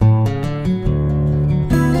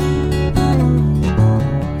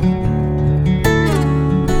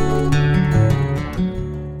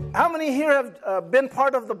been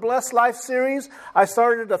part of the Blessed Life series. I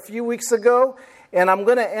started a few weeks ago, and I'm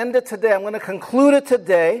going to end it today. I'm going to conclude it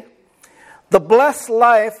today. The Blessed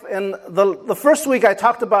Life, and the first week I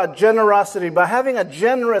talked about generosity, by having a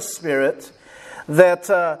generous spirit, that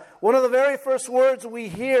one of the very first words we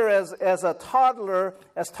hear as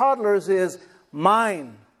toddlers is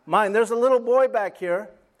mine. Mine. There's a little boy back here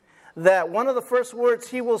that one of the first words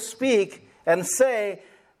he will speak and say,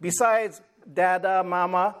 besides Dada,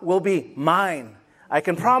 Mama, will be mine. I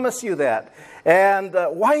can promise you that. And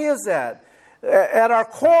why is that? At our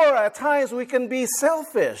core, at times, we can be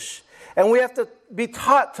selfish. And we have to be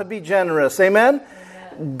taught to be generous. Amen?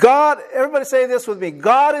 Amen. God, everybody say this with me.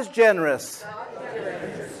 God is generous. God is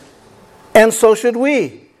generous. And so should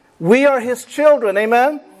we. We are His children.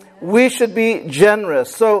 Amen? Amen. We should be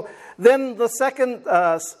generous. So then the second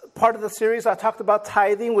part of the series, I talked about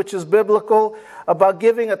tithing, which is biblical, about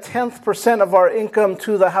giving 10% of our income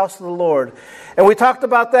to the house of the Lord. And we talked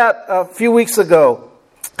about that a few weeks ago.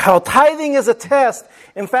 How tithing is a test.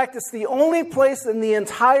 In fact, it's the only place in the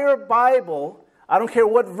entire Bible, I don't care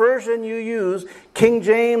what version you use, King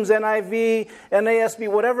James, NIV, NASB,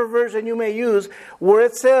 whatever version you may use, where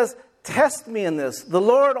it says, test me in this. The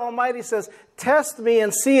Lord Almighty says, test me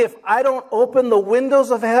and see if I don't open the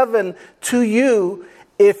windows of heaven to you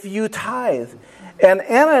if you tithe. And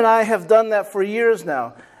Anna and I have done that for years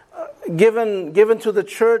now. Given to the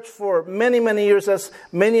church for many, many years, as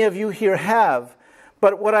many of you here have.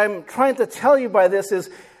 But what I'm trying to tell you by this is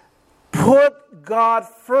put God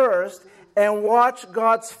first and watch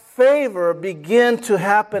God's favor begin to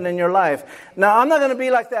happen in your life. Now, I'm not going to be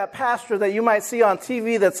like that pastor that you might see on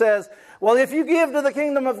TV that says, well, if you give to the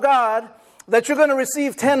kingdom of God, that you're going to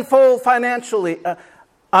receive tenfold financially.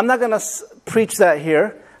 I'm not going to preach that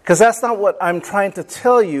here, because that's not what I'm trying to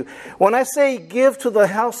tell you. When I say give to the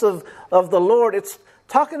house of the Lord, it's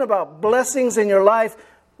talking about blessings in your life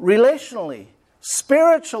relationally,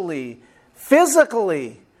 spiritually,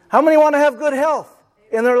 physically. How many want to have good health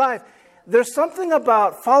in their life? There's something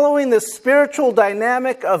about following this spiritual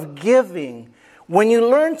dynamic of giving. When you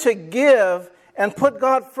learn to give and put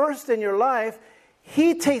God first in your life,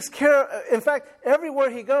 He takes care of, in fact, everywhere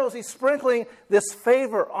He goes, He's sprinkling this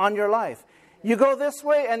favor on your life. You go this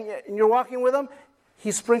way and you're walking with Him,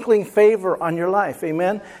 He's sprinkling favor on your life.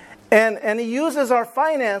 Amen? And He uses our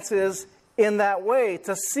finances in that way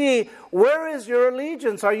to see, where is your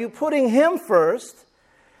allegiance? Are you putting Him first?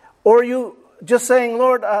 Or are you just saying,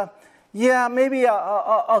 Lord, yeah, maybe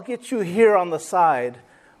I'll get you here on the side.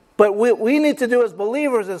 But what we need to do as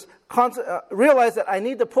believers is realize that I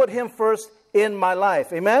need to put Him first in my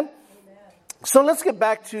life. Amen? Amen. So let's get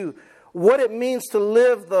back to what it means to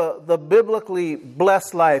live the biblically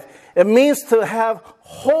blessed life. It means to have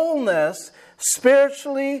wholeness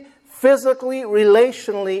spiritually, physically,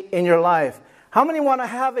 relationally in your life. How many want to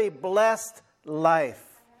have a blessed life?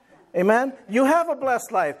 Amen? You have a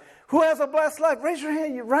blessed life. Who has a blessed life? Raise your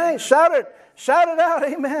hand. You're right. Shout it. Shout it out.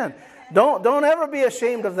 Amen. Don't ever be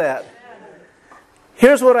ashamed of that.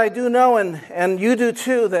 Here's what I do know, and you do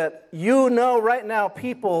too, that you know right now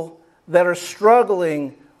people that are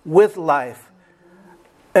struggling with life.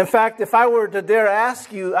 In fact, if I were to dare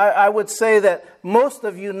ask you, I would say that most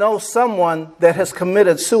of you know someone that has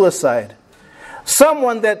committed suicide.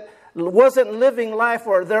 Someone that wasn't living life,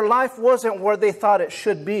 or their life wasn't where they thought it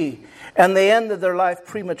should be, and they ended their life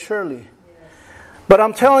prematurely. Yes. But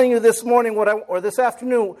I'm telling you this morning, this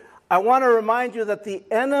afternoon, I want to remind you that the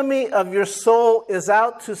enemy of your soul is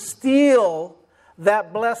out to steal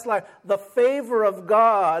that blessed life, the favor of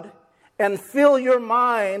God, and fill your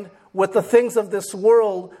mind with the things of this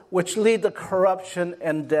world which lead to corruption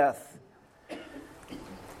and death.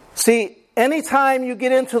 See, anytime you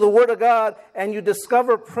get into the Word of God and you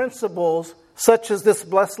discover principles such as this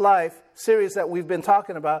Blessed Life series that we've been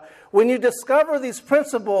talking about, when you discover these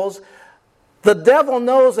principles, the devil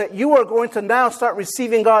knows that you are going to now start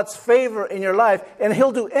receiving God's favor in your life, and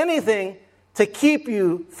he'll do anything to keep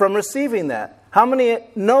you from receiving that. How many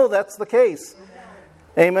know that's the case?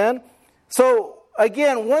 Amen? So,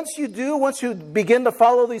 again, once you begin to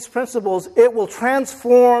follow these principles, it will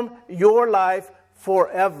transform your life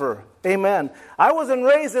forever. Amen. I wasn't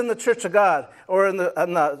raised in the Church of God, or in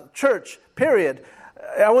the church, period.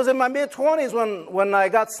 I was in my mid-20s when I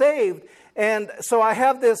got saved, and so I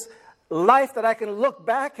have this life that I can look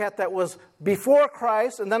back at that was before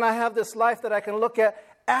Christ, and then I have this life that I can look at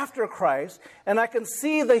after Christ, and I can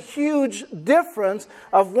see the huge difference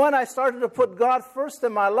of when I started to put God first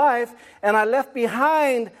in my life, and I left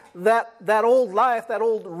behind that old life, that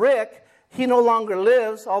old Rick. He no longer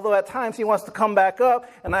lives, although at times he wants to come back up,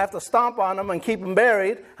 and I have to stomp on him and keep him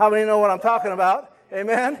buried. How many know what I'm talking about?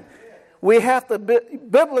 Amen? we have to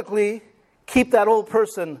biblically keep that old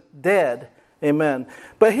person dead. Amen.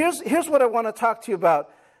 But here's what I want to talk to you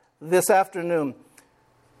about this afternoon.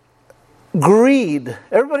 Greed.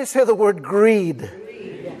 Everybody say the word greed.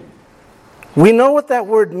 Greed. We know what that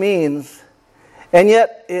word means. And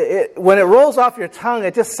yet, when it rolls off your tongue,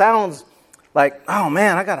 it just sounds like, oh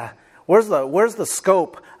man, where's the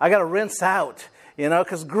scope? I got to rinse out.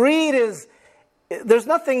 Because greed there's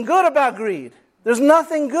nothing good about greed. There's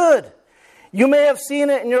nothing good. You may have seen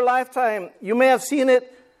it in your lifetime. You may have seen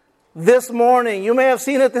it this morning. You may have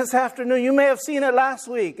seen it this afternoon. You may have seen it last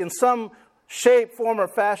week in some shape, form, or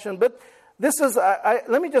fashion. But this is,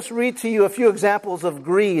 let me just read to you a few examples of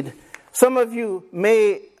greed. Some of you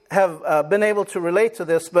may have been able to relate to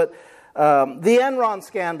this, but the Enron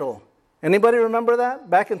scandal. Anybody remember that?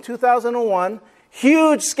 Back in 2001,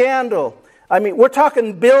 huge scandal. I mean, we're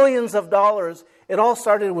talking billions of dollars. It all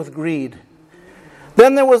started with greed.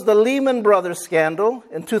 Then there was the Lehman Brothers scandal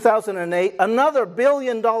in 2008, another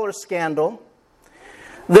billion-dollar scandal.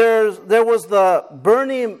 There was the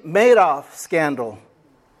Bernie Madoff scandal,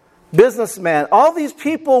 businessman. All these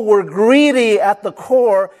people were greedy at the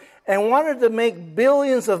core and wanted to make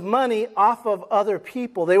billions of money off of other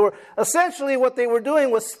people. They were essentially, what they were doing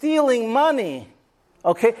was stealing money.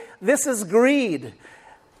 Okay, this is greed.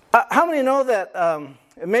 How many know that?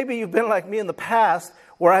 Maybe you've been like me in the past,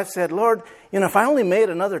 where I've said, Lord, if I only made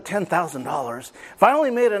another $10,000, if I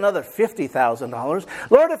only made another $50,000,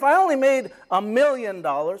 Lord, if I only made $1 million,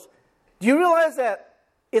 do you realize that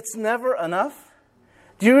it's never enough?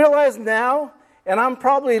 Do you realize now, and I'm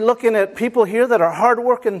probably looking at people here that are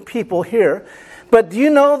hardworking people here, but do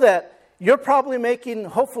you know that you're probably making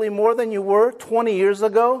hopefully more than you were 20 years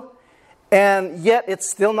ago, and yet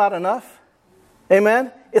it's still not enough?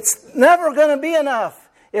 Amen? It's never going to be enough.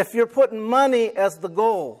 If you're putting money as the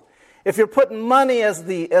goal, if you're putting money as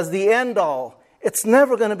the end all, it's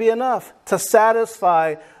never going to be enough to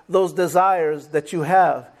satisfy those desires that you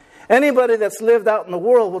have. Anybody that's lived out in the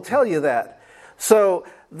world will tell you that. So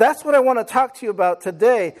that's what I want to talk to you about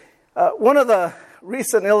today. One of the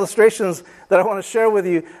recent illustrations that I want to share with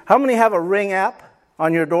you, how many have a Ring app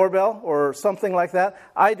on your doorbell or something like that?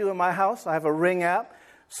 I do in my house. I have a Ring app.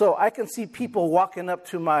 So I can see people walking up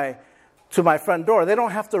to my front door. They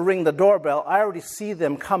don't have to ring the doorbell. I already see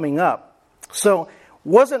them coming up. So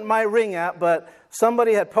wasn't my Ring app, but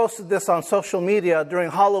somebody had posted this on social media during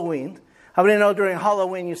Halloween. How many know during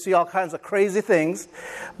Halloween you see all kinds of crazy things?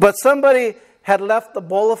 But somebody had left a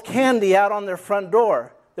bowl of candy out on their front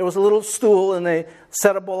door. There was a little stool and they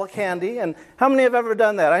set a bowl of candy. And how many have ever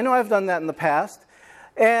done that? I know I've done that in the past.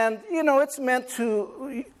 And, it's meant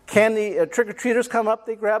to, trick-or-treaters come up,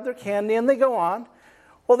 they grab their candy and they go on.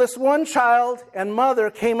 Well, this one child and mother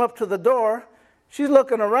came up to the door. She's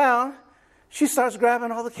looking around. She starts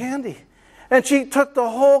grabbing all the candy. And she took the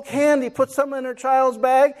whole candy, put some in her child's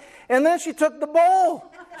bag, and then she took the bowl.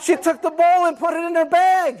 She took the bowl and put it in her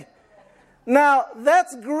bag. Now,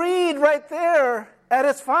 that's greed right there at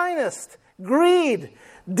its finest. Greed.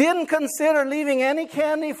 Didn't consider leaving any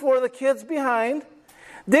candy for the kids behind.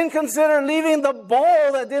 Didn't consider leaving the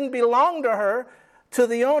bowl that didn't belong to her to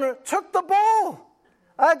the owner. Took the bowl.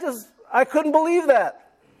 I couldn't believe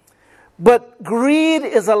that. But greed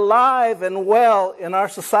is alive and well in our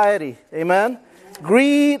society. Amen?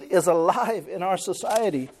 Greed is alive in our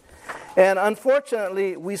society. And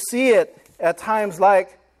unfortunately, we see it at times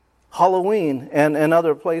like Halloween and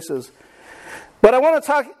other places. But I want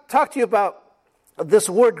to talk to you about this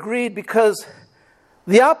word greed, because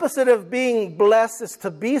the opposite of being blessed is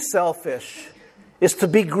to be selfish, is to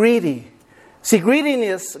be greedy. See,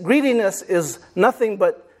 greediness is nothing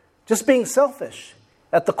but just being selfish.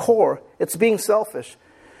 At the core, it's being selfish.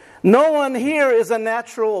 No one here is a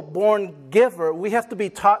natural born giver. We have to be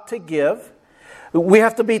taught to give. We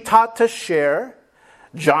have to be taught to share.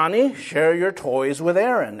 Johnny, share your toys with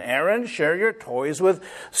Aaron. Aaron, share your toys with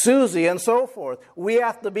Susie, and so forth. We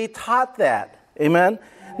have to be taught that. Amen?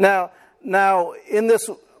 Now, in this,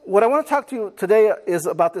 what I want to talk to you today is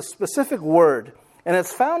about this specific word. And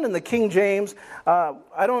it's found in the King James.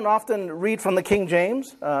 I don't often read from the King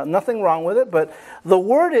James. Nothing wrong with it. But the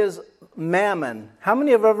word is mammon. How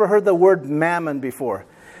many have ever heard the word mammon before?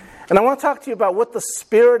 And I want to talk to you about what the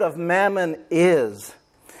spirit of mammon is.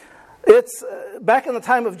 It's back in the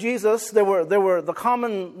time of Jesus, there were the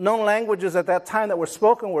common known languages at that time that were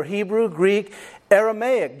spoken were Hebrew, Greek,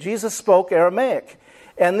 Aramaic. Jesus spoke Aramaic.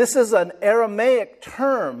 And this is an Aramaic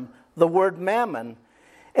term, the word mammon.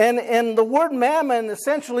 And the word mammon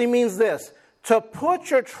essentially means this: to put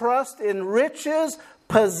your trust in riches,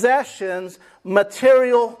 possessions,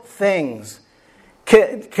 material things.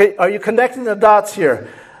 Are you connecting the dots here?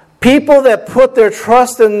 People that put their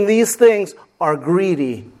trust in these things are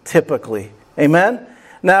greedy, typically. Amen?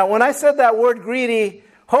 Now, when I said that word greedy,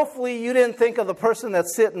 hopefully you didn't think of the person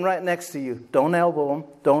that's sitting right next to you. Don't elbow them.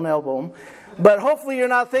 Don't elbow them. But hopefully you're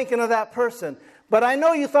not thinking of that person. But I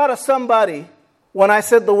know you thought of somebody when I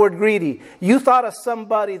said the word greedy. You thought of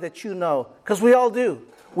somebody that you know. Because we all do.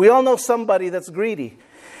 We all know somebody that's greedy.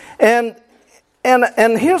 And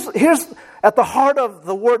here's at the heart of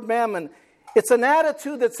the word mammon. It's an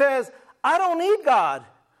attitude that says, I don't need God.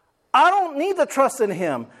 I don't need to trust in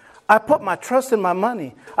Him. I put my trust in my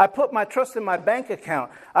money. I put my trust in my bank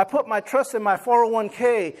account. I put my trust in my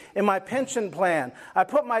 401k, in my pension plan. I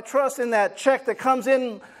put my trust in that check that comes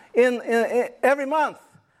in every month.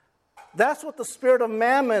 That's what the spirit of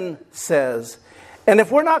mammon says. And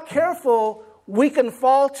if we're not careful, we can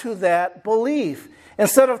fall to that belief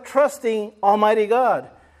instead of trusting Almighty God.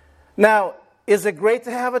 Now, is it great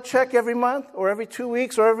to have a check every month or every 2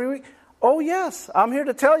 weeks or every week? Oh, yes. I'm here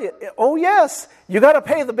to tell you. Oh, yes. You got to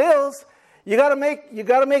pay the bills. You got to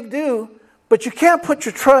make do. But you can't put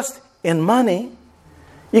your trust in money.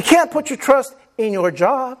 You can't put your trust in your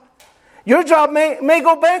job. Your job may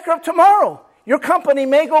go bankrupt tomorrow. Your company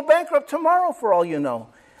may go bankrupt tomorrow for all you know.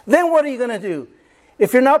 Then what are you going to do?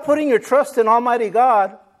 If you're not putting your trust in Almighty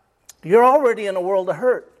God, you're already in a world of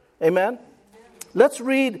hurt. Amen? Let's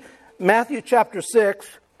read Matthew chapter 6.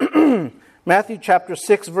 Matthew chapter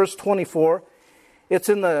 6, verse 24. It's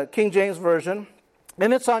in the King James Version,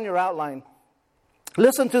 and it's on your outline.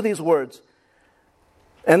 Listen to these words.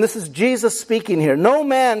 And this is Jesus speaking here. No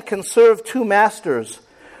man can serve two masters,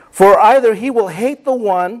 for either he will hate the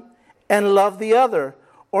one and love the other,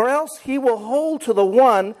 or else he will hold to the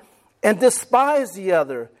one and despise the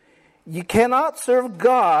other. You cannot serve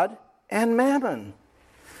God and mammon.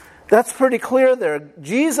 That's pretty clear there.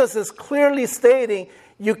 Jesus is clearly stating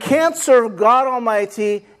you can't serve God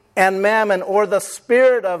Almighty and mammon, or the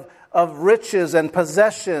spirit of riches and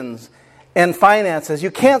possessions and finances.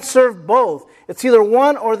 You can't serve both. It's either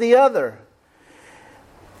one or the other.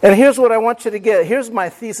 And here's what I want you to get. Here's my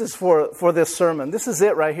thesis for this sermon. This is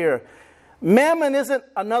it right here. Mammon isn't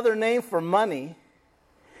another name for money.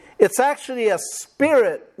 It's actually a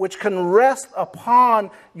spirit which can rest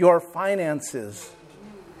upon your finances.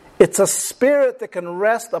 It's a spirit that can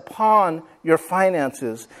rest upon your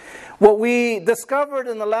finances. What we discovered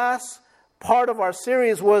in the last part of our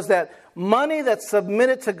series was that money that's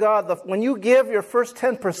submitted to God, when you give your first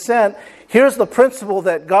 10%, here's the principle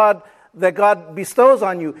that God bestows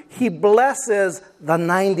on you. He blesses the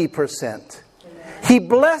 90%. He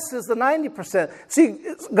blesses the 90%. See,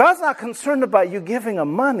 God's not concerned about you giving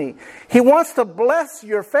Him money. He wants to bless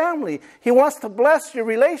your family. He wants to bless your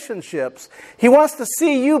relationships. He wants to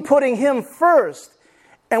see you putting Him first.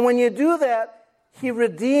 And when you do that, He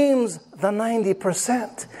redeems the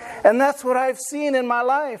 90%. And that's what I've seen in my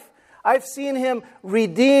life. I've seen Him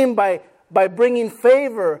redeem by bringing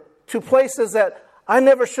favor to places that I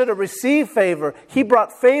never should have received favor. He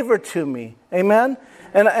brought favor to me. Amen?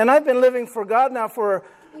 And I've been living for God now for,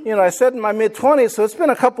 I said in my mid-20s, so it's been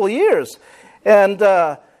a couple of years. And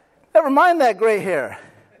never mind that gray hair.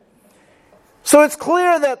 So it's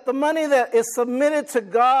clear that the money that is submitted to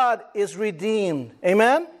God is redeemed.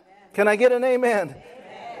 Amen? Can I get an amen?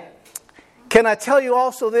 Amen. Can I tell you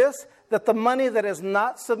also this? That the money that is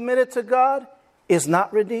not submitted to God is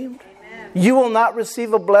not redeemed. Amen. You will not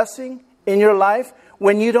receive a blessing in your life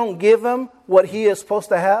when you don't give Him what He is supposed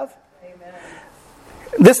to have.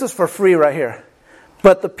 This is for free right here.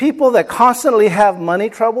 But the people that constantly have money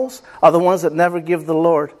troubles are the ones that never give the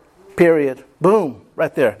Lord. Period. Boom.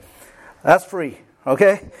 Right there. That's free.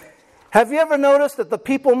 Okay? Have you ever noticed that the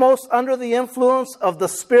people most under the influence of the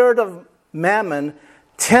spirit of mammon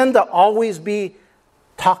tend to always be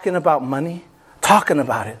talking about money? Talking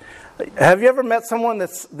about it. Have you ever met someone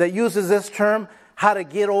that uses this term, how to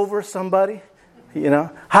get over somebody?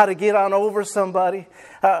 How to get on over somebody?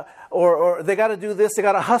 Or they got to do this, they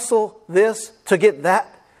got to hustle this to get that.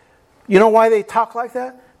 You know why they talk like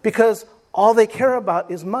that? Because all they care about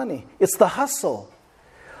is money. It's the hustle.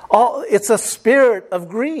 It's a spirit of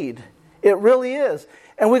greed. It really is.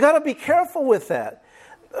 And we got to be careful with that.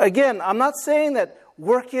 Again, I'm not saying that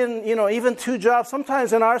working, even 2 jobs.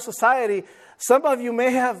 Sometimes in our society, some of you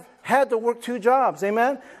may have had to work 2 jobs.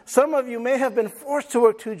 Amen? Some of you may have been forced to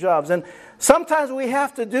work 2 jobs. And sometimes we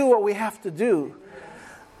have to do what we have to do.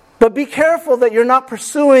 But be careful that you're not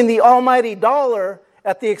pursuing the almighty dollar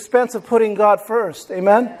at the expense of putting God first.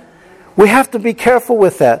 Amen? We have to be careful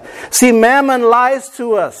with that. See, mammon lies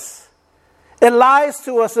to us. It lies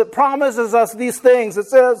to us. It promises us these things. It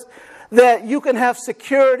says that you can have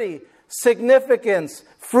security, significance,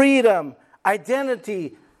 freedom,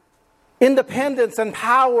 identity, independence and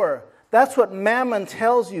power. That's what mammon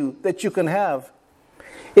tells you that you can have.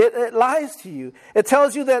 It lies to you. It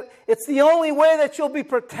tells you that it's the only way that you'll be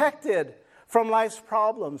protected from life's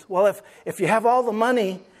problems. Well, if you have all the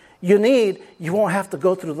money you need, you won't have to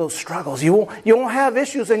go through those struggles. You won't have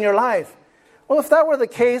issues in your life. Well, if that were the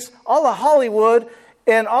case, all of Hollywood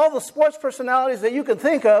and all the sports personalities that you can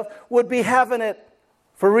think of would be having it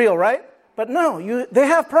for real, right? But no, they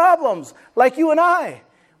have problems like you and I.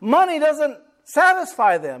 Money doesn't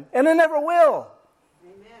satisfy them, and it never will.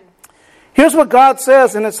 Amen. Here's what God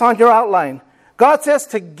says, and it's on your outline. God says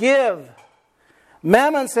to give.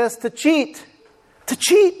 Mammon says to cheat. To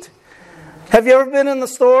cheat. Have you ever been in the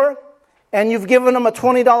store and you've given them a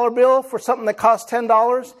 $20 bill for something that costs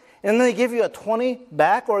 $10, and then they give you a $20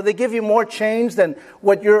 back, or they give you more change than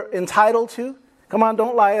what you're entitled to? Come on,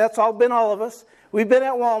 don't lie. That's been all of us. We've been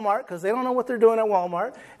at Walmart because they don't know what they're doing at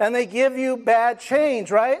Walmart, and they give you bad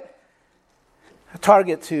change, right?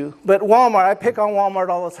 Target too. But Walmart, I pick on Walmart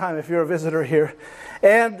all the time if you're a visitor here.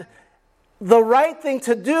 And the right thing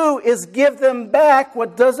to do is give them back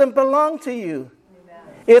what doesn't belong to you. Amen.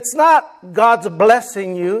 It's not God's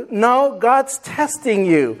blessing you. No, God's testing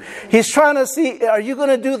you. He's trying to see, are you going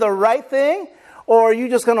to do the right thing, or are you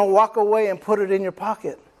just going to walk away and put it in your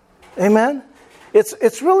pocket? Amen?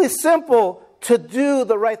 It's really simple to do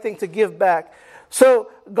the right thing, to give back.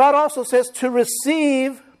 So God also says to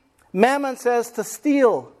receive. Mammon says to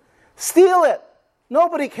steal. Steal it.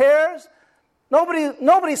 Nobody cares.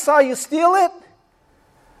 Nobody saw you steal it.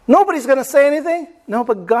 Nobody's going to say anything. No,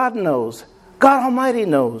 but God knows. God Almighty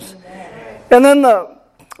knows. Amen. And then the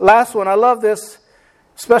last one, I love this,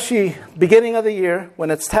 especially beginning of the year when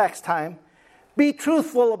it's tax time. Be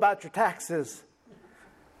truthful about your taxes.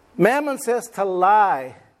 Mammon says to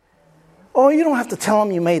lie. Oh, you don't have to tell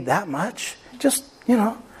them you made that much. Just,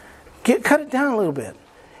 cut it down a little bit.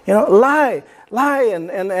 Lie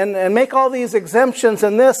and make all these exemptions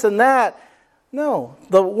and this and that. No,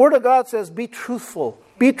 the Word of God says be truthful.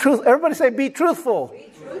 Be truthful. Everybody say be truthful. Be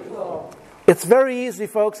truthful. It's very easy,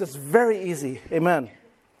 folks. It's very easy. Amen.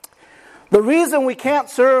 The reason we can't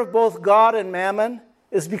serve both God and Mammon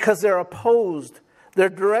is because they're opposed. They're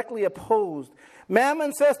directly opposed.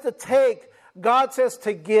 Mammon says to take. God says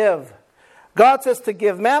to give. God says to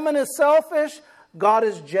give. Mammon is selfish. God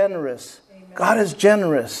is generous. God is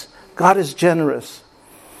generous. God is generous.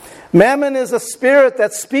 Mammon is a spirit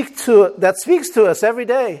that speaks to us every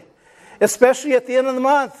day, especially at the end of the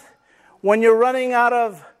month when you're running out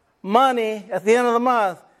of money at the end of the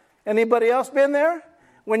month. Anybody else been there?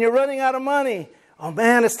 When you're running out of money, oh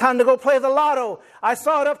man, it's time to go play the lotto. I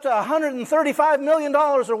saw it up to $135 million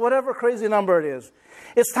or whatever crazy number it is.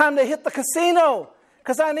 It's time to hit the casino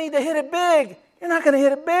because I need to hit it big. You're not going to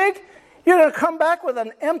hit it big. You're going to come back with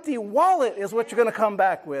an empty wallet is what you're going to come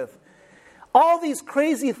back with. All these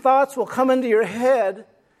crazy thoughts will come into your head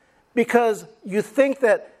because you think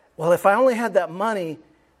that, well, if I only had that money,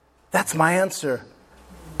 that's my answer.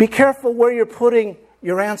 Be careful where you're putting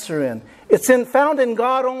your answer in. It's found in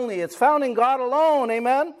God only. It's found in God alone.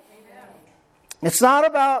 Amen? Amen. It's not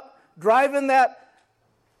about driving that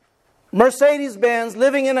Mercedes-Benz,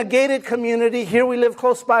 living in a gated community. Here we live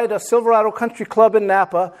close by to Silverado Country Club in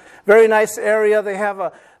Napa. Very nice area. They have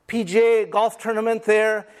a PGA golf tournament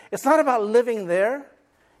there. It's not about living there.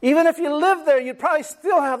 Even if you live there, you'd probably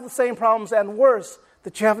still have the same problems and worse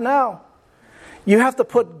that you have now. You have to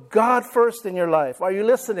put God first in your life. Are you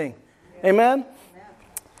listening? Yeah. Amen? Yeah.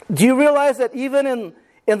 Do you realize that even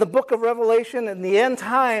in the book of Revelation, in the end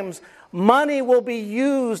times, money will be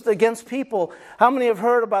used against people? How many have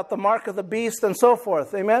heard about the mark of the beast and so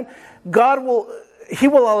forth? Amen? He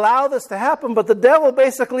will allow this to happen, but the devil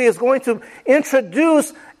basically is going to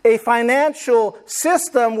introduce a financial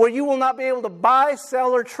system where you will not be able to buy,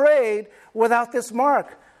 sell, or trade without this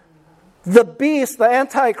mark. The beast, the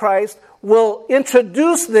Antichrist, will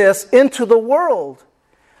introduce this into the world.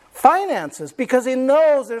 Finances, because he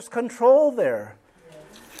knows there's control there.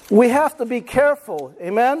 We have to be careful.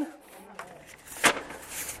 Amen?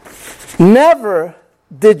 Never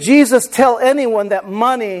did Jesus tell anyone that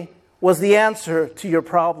money was the answer to your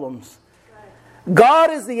problems. God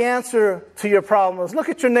is the answer to your problems. Look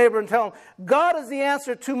at your neighbor and tell him, God is the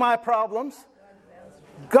answer to my problems.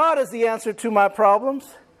 God is the answer to my problems.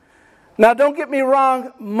 Now, don't get me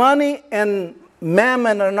wrong. Money and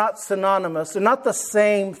mammon are not synonymous. They're not the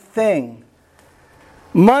same thing.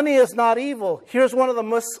 Money is not evil. Here's one of the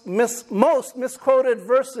most misquoted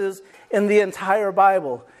verses in the entire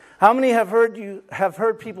Bible. How many have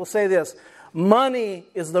heard people say this? Money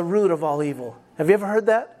is the root of all evil. Have you ever heard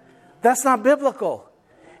that? That's not biblical.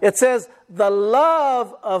 It says the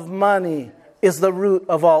love of money is the root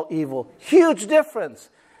of all evil. Huge difference.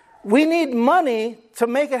 We need money to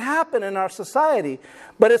make it happen in our society.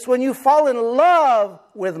 But it's when you fall in love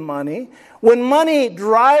with money, when money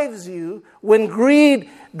drives you, when greed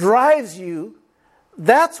drives you,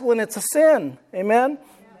 that's when it's a sin. Amen?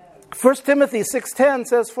 1 Timothy 6:10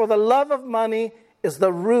 says, "For the love of money is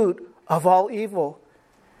the root of all evil."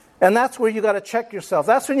 And that's where you got to check yourself.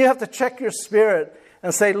 That's when you have to check your spirit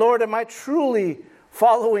and say, "Lord, am I truly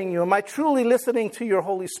following you? Am I truly listening to your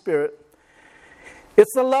Holy Spirit?"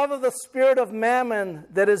 It's the love of the spirit of mammon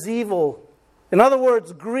that is evil. In other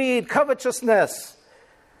words, greed, covetousness,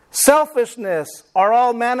 selfishness are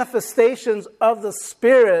all manifestations of the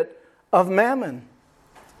spirit of mammon.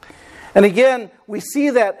 And again, we see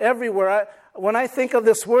that everywhere. When I think of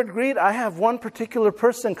this word greed, I have one particular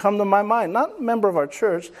person come to my mind. Not a member of our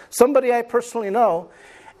church, somebody I personally know.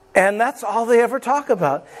 And that's all they ever talk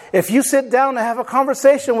about. If you sit down and have a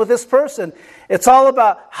conversation with this person, it's all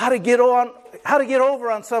about how to get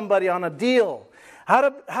over on somebody on a deal, how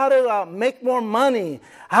to make more money,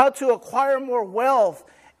 how to acquire more wealth.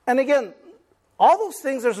 And again, all those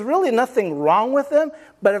things, there's really nothing wrong with them.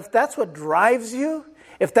 But if that's what drives you,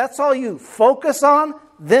 if that's all you focus on,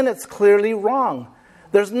 then it's clearly wrong.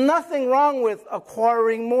 There's nothing wrong with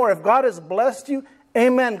acquiring more. If God has blessed you,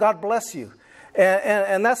 amen, God bless you.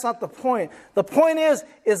 And that's not the point. The point is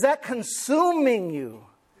that consuming you?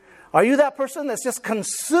 Are you that person that's just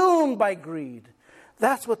consumed by greed?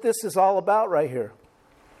 That's what this is all about right here.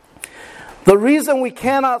 The reason we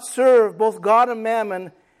cannot serve both God and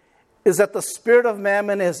mammon is that the spirit of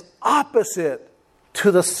mammon is opposite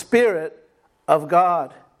to the spirit of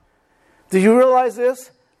God. Do you realize this?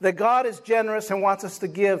 That God is generous and wants us to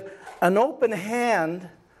give. An open hand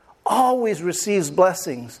always receives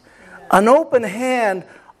blessings. An open hand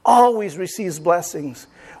always receives blessings.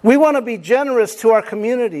 We want to be generous to our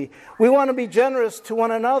community. We want to be generous to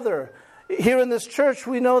one another. Here in this church,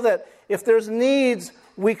 we know that if there's needs,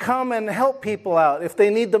 we come and help people out. If they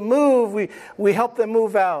need to move, we help them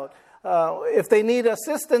move out. If they need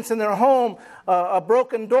assistance in their home, a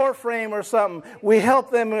broken door frame or something, we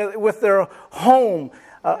help them with their home.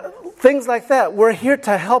 Things like that. We're here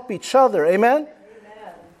to help each other. Amen?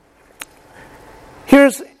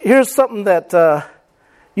 Here's something that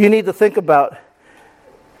you need to think about.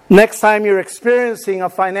 Next time you're experiencing a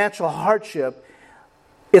financial hardship,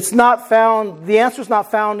 the answer's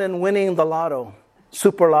not found in winning the lotto,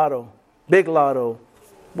 super lotto, big lotto.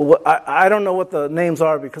 I don't know what the names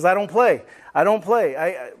are because I don't play.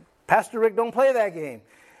 Pastor Rick don't play that game.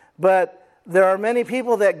 But there are many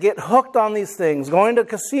people that get hooked on these things, going to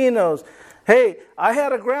casinos. Hey, I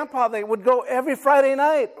had a grandpa that would go every Friday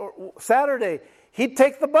night or Saturday. He'd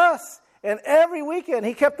take the bus, and every weekend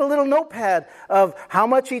he kept a little notepad of how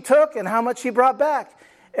much he took and how much he brought back.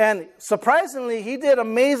 And surprisingly, he did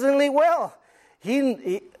amazingly well.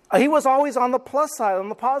 He was always on the plus side, on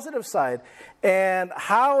the positive side. And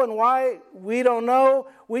how and why, we don't know.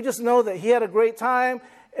 We just know that he had a great time.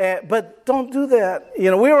 But don't do that. We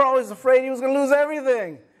were always afraid he was going to lose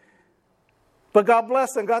everything. But God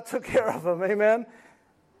blessed him. God took care of him. Amen.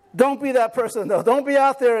 Don't be that person, though. Don't be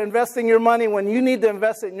out there investing your money when you need to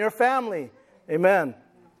invest it in your family. Amen.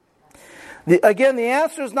 Again, the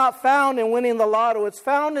answer is not found in winning the lotto. It's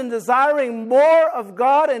found in desiring more of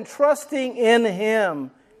God and trusting in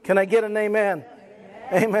Him. Can I get an amen?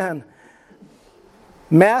 Amen.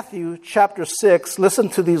 Matthew chapter 6. Listen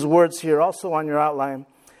to these words here, also on your outline.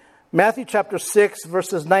 Matthew chapter 6,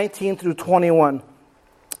 verses 19 through 21.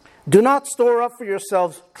 Do not store up for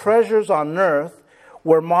yourselves treasures on earth,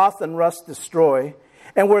 where moth and rust destroy,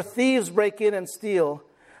 and where thieves break in and steal.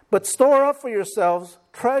 But store up for yourselves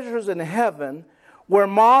treasures in heaven, where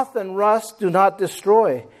moth and rust do not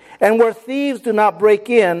destroy, and where thieves do not break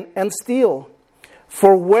in and steal.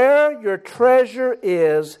 For where your treasure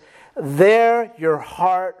is, there your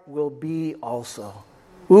heart will be also.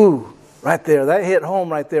 Ooh, right there. That hit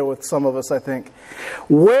home right there with some of us, I think.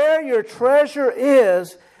 Where your treasure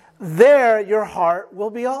is, there your heart will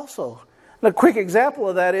be also. A quick example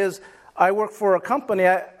of that is I work for a company,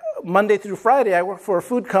 Monday through Friday, I work for a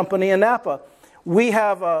food company in Napa. We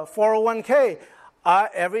have a 401k.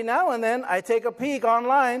 Every now and then I take a peek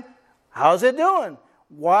online. How's it doing?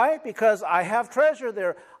 Why? Because I have treasure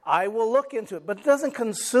there. I will look into it, but it doesn't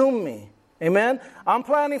consume me. Amen? I'm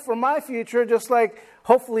planning for my future just like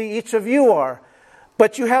hopefully each of you are.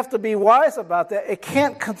 But you have to be wise about that. It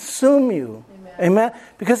can't consume you. Amen?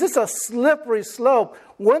 Because it's a slippery slope.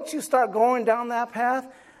 Once you start going down that path,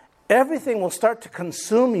 everything will start to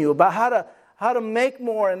consume you about how to make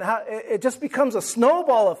more, and how it just becomes a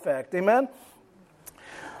snowball effect. Amen?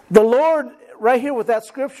 The Lord right here with that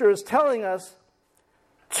scripture is telling us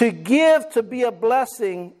to give, to be a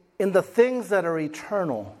blessing in the things that are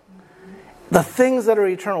eternal. The things that are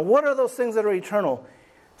eternal. What are those things that are eternal?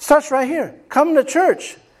 Starts right here. Come to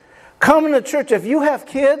church. Come to church. If you have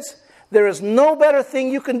kids, there is no better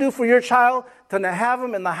thing you can do for your child than to have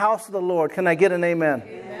them in the house of the Lord. Can I get an amen?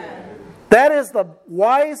 Amen. That is the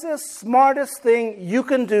wisest, smartest thing you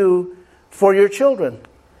can do for your children.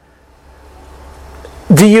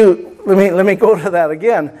 Let me go to that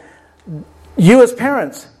again. You as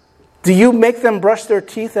parents, do you make them brush their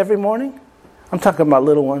teeth every morning? I'm talking about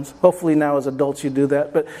little ones. Hopefully now as adults you do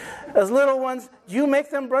that. But as little ones, do you make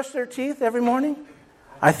them brush their teeth every morning?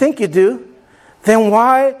 I think you do. Then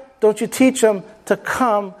why don't you teach them to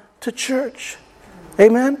come to church?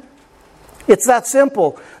 Amen? It's that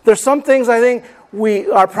simple. There's some things I think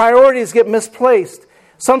our priorities get misplaced.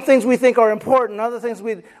 Some things we think are important, other things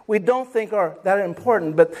we don't think are that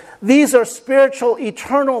important. But these are spiritual,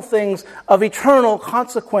 eternal things of eternal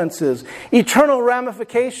consequences, eternal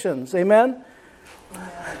ramifications. Amen?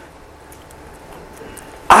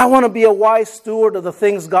 I want to be a wise steward of the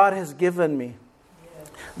things God has given me.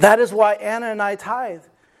 That is why Anna and I tithe.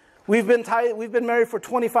 We've been married for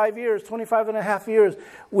 25 years, 25 and a half years.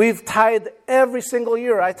 We've tithed every single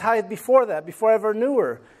year. I tithed before that, before I ever knew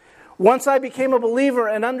her. Once I became a believer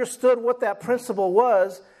and understood what that principle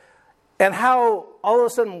was and how all of a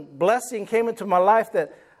sudden blessing came into my life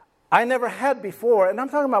that I never had before. And I'm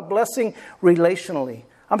talking about blessing relationally.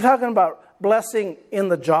 I'm talking about blessing in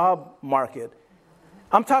the job market.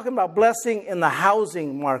 I'm talking about blessing in the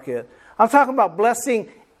housing market. I'm talking about blessing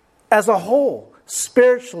as a whole,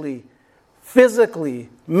 spiritually, physically,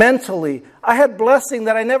 mentally. I had blessing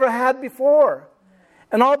that I never had before.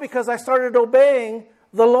 And all because I started obeying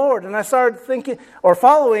the Lord. And I started thinking or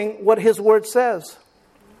following what His Word says.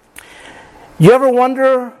 You ever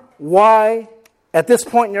wonder why at this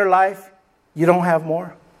point in your life you don't have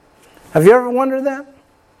more? Have you ever wondered that?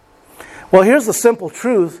 Well, here's the simple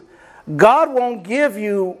truth. God won't give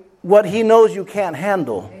you what He knows you can't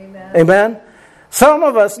handle. Amen. Amen? Some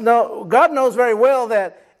of us know, God knows very well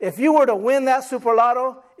that if you were to win that Super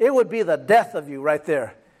Lotto, it would be the death of you right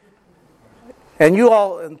there. And you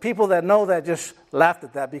all, and people that know that just laughed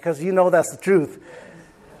at that because you know that's the truth.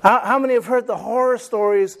 How many have heard the horror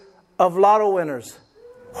stories of Lotto winners?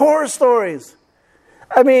 Horror stories.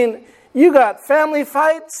 I mean, you got family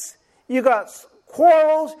fights, you got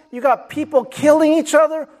quarrels, you got people killing each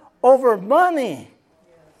other over money.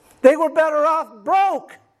 They were better off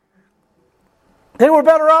broke. They were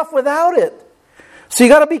better off without it. So you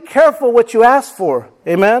got to be careful what you ask for.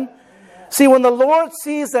 Amen? See, when the Lord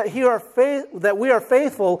sees that we are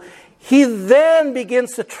faithful, He then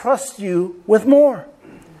begins to trust you with more.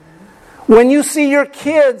 When you see your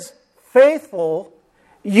kids faithful,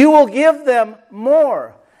 you will give them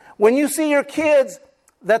more. When you see your kids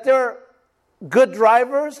that they're good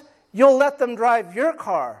drivers, you'll let them drive your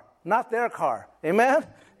car, not their car. Amen?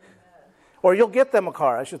 Or you'll get them a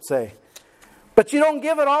car, I should say. But you don't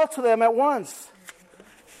give it all to them at once.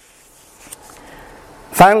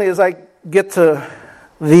 Finally, as I get to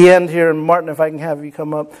the end here, and Martin, if I can have you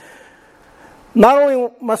come up. Not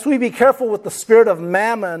only must we be careful with the spirit of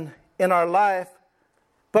mammon in our life,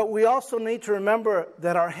 but we also need to remember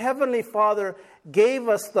that our Heavenly Father gave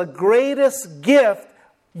us the greatest gift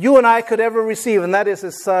you and I could ever receive, and that is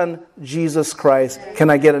His Son, Jesus Christ. Can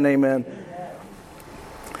I get an amen?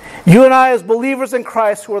 You and I, as believers in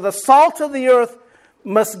Christ, who are the salt of the earth,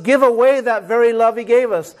 must give away that very love He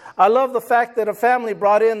gave us. I love the fact that a family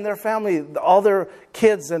brought in their family, all their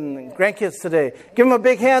kids and grandkids today. Give them a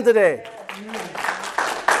big hand today.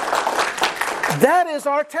 That is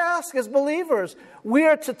our task as believers. We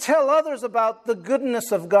are to tell others about the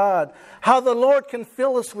goodness of God, how the Lord can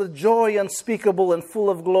fill us with joy unspeakable and full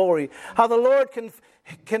of glory, how the Lord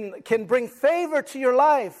can bring favor to your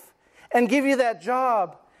life and give you that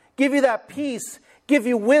job, give you that peace, give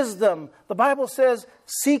you wisdom. The Bible says,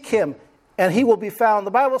 seek Him and He will be found.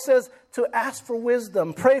 The Bible says to ask for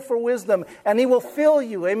wisdom, pray for wisdom, and He will fill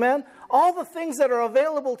you. Amen? All the things that are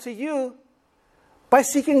available to you by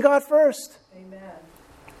seeking God first. Amen.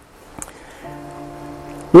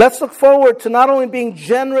 Let's look forward to not only being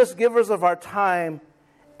generous givers of our time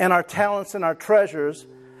and our talents and our treasures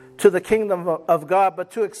to the kingdom of God,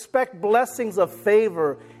 but to expect blessings of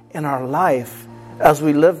favor in our life as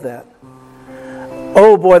we live that.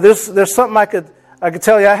 Oh boy, there's something I could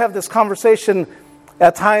tell you. I have this conversation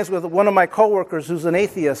at times with one of my coworkers who's an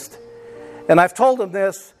atheist. And I've told him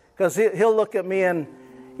this because he'll look at me and,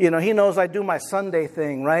 he knows I do my Sunday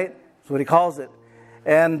thing, right? That's what he calls it.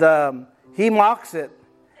 And he mocks it.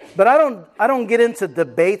 But I don't get into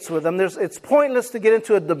debates with them. It's pointless to get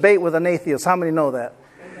into a debate with an atheist. How many know that?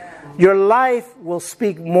 Your life will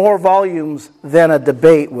speak more volumes than a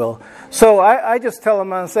debate will. So I just tell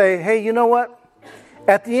them and say, hey, you know what?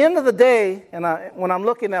 At the end of the day, and when I'm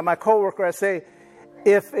looking at my coworker, I say,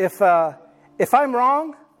 if I'm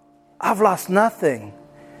wrong, I've lost nothing.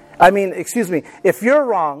 I mean, excuse me, if you're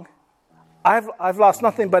wrong, I've lost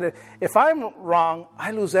nothing. But if I'm wrong,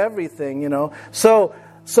 I lose everything, you know. So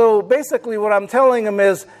basically what I'm telling him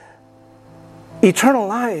is eternal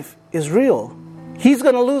life is real. He's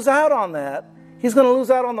going to lose out on that. He's going to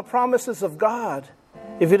lose out on the promises of God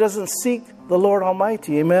if he doesn't seek the Lord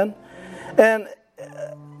Almighty. Amen? And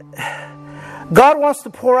God wants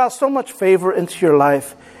to pour out so much favor into your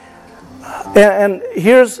life. And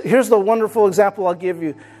here's the wonderful example I'll give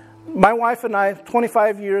you. My wife and I,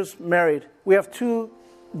 25 years married. We have 2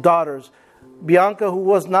 daughters. Bianca, who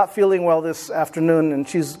was not feeling well this afternoon, and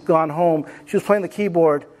she's gone home. She was playing the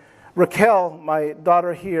keyboard. Raquel, my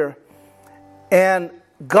daughter here. And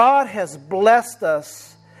God has blessed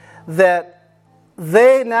us that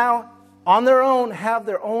they now, on their own, have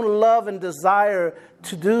their own love and desire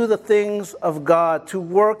to do the things of God, to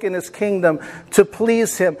work in His kingdom, to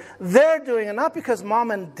please Him. They're doing it not because mom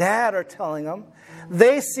and dad are telling them.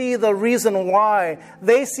 They see the reason why.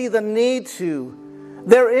 They see the need to.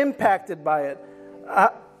 They're impacted by it.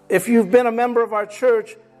 If you've been a member of our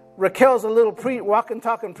church, Raquel's a little walking,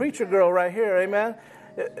 talking preacher girl right here, amen?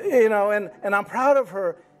 You know, and I'm proud of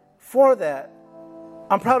her for that.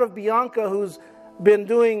 I'm proud of Bianca, who's been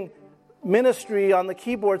doing ministry on the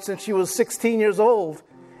keyboard since she was 16 years old.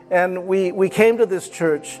 And we came to this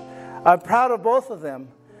church. I'm proud of both of them.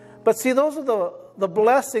 But see, those are the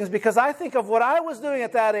blessings, because I think of what I was doing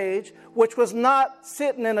at that age, which was not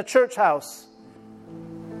sitting in a church house.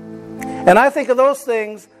 And I think of those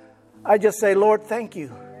things, I just say, Lord, thank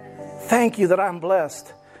you. Thank you that I'm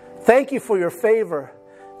blessed. Thank you for your favor.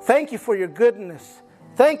 Thank you for your goodness.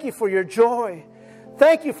 Thank you for your joy.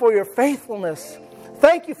 Thank you for your faithfulness.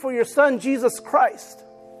 Thank you for your Son, Jesus Christ.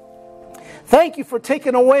 Thank you for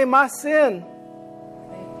taking away my sin.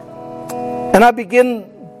 And I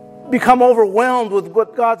become overwhelmed with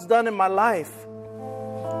what God's done in my life.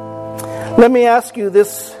 Let me ask you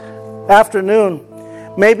this afternoon.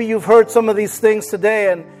 Maybe you've heard some of these things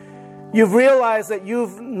today and you've realized that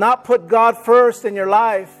you've not put God first in your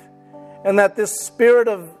life, and that this spirit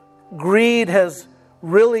of greed has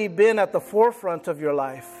really been at the forefront of your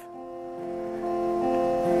life.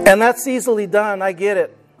 And that's easily done. I get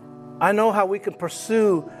it. I know how we can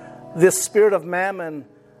pursue this spirit of mammon,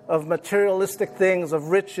 of materialistic things, of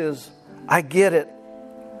riches. I get it.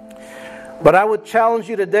 But I would challenge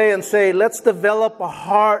you today and say, let's develop a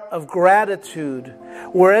heart of gratitude.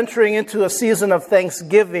 We're entering into a season of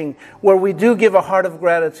Thanksgiving where we do give a heart of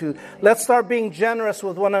gratitude. Let's start being generous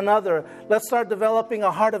with one another. Let's start developing a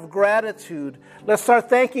heart of gratitude. Let's start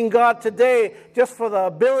thanking God today just for the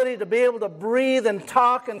ability to be able to breathe and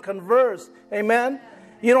talk and converse. Amen?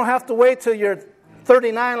 You don't have to wait till you're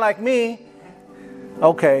 39 like me.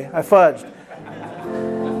 Okay, I fudged.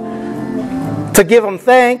 To give Him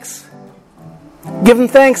thanks. Give Him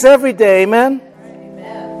thanks every day, amen?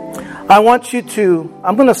 Amen. I want you to,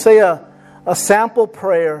 I'm going to say a sample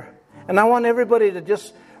prayer. And I want everybody to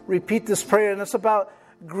just repeat this prayer. And it's about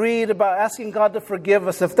greed, about asking God to forgive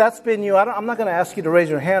us. If that's been you, I'm not going to ask you to raise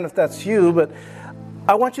your hand if that's you. But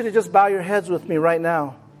I want you to just bow your heads with me right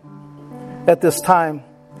now at this time.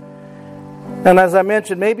 And as I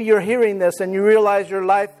mentioned, maybe you're hearing this and you realize your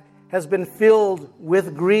life has been filled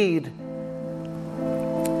with greed.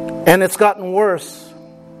 And it's gotten worse.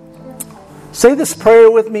 Say this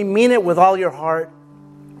prayer with me. Mean it with all your heart.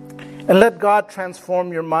 And let God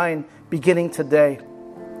transform your mind beginning today.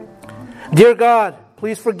 Dear God,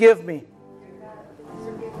 please forgive me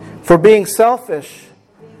for being selfish,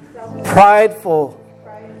 prideful,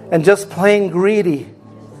 and just plain greedy.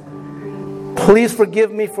 Please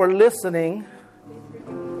forgive me for listening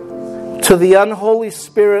to the unholy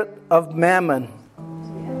spirit of mammon,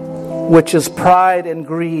 which is pride and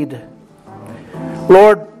greed.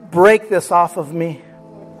 Lord, break this off of me,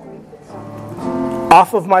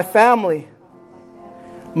 off of my family,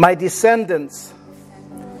 my descendants.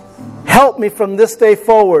 Help me from this day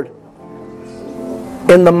forward.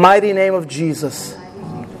 In the mighty name of Jesus.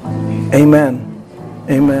 Amen.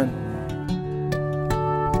 Amen.